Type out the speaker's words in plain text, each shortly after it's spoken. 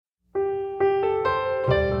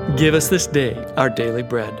Give us this day our daily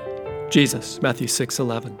bread. Jesus, Matthew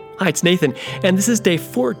 6:11. Hi, it's Nathan, and this is day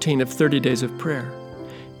 14 of 30 days of prayer.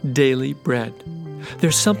 Daily bread.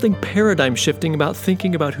 There's something paradigm shifting about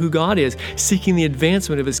thinking about who God is, seeking the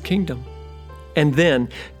advancement of His kingdom, and then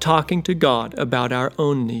talking to God about our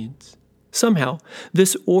own needs. Somehow,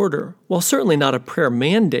 this order, while certainly not a prayer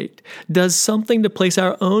mandate, does something to place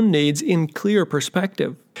our own needs in clear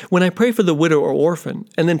perspective. When I pray for the widow or orphan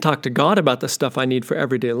and then talk to God about the stuff I need for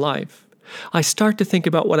everyday life, I start to think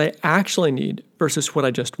about what I actually need versus what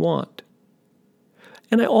I just want.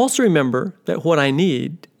 And I also remember that what I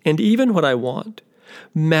need, and even what I want,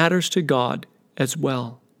 matters to God as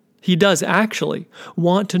well. He does actually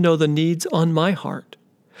want to know the needs on my heart,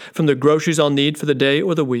 from the groceries I'll need for the day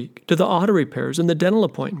or the week, to the auto repairs and the dental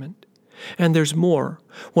appointment. And there's more.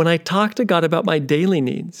 When I talk to God about my daily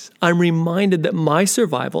needs, I'm reminded that my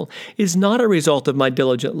survival is not a result of my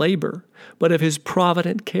diligent labor, but of His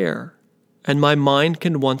provident care. And my mind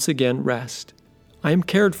can once again rest. I am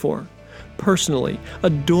cared for, personally,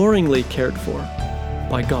 adoringly cared for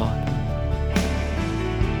by God.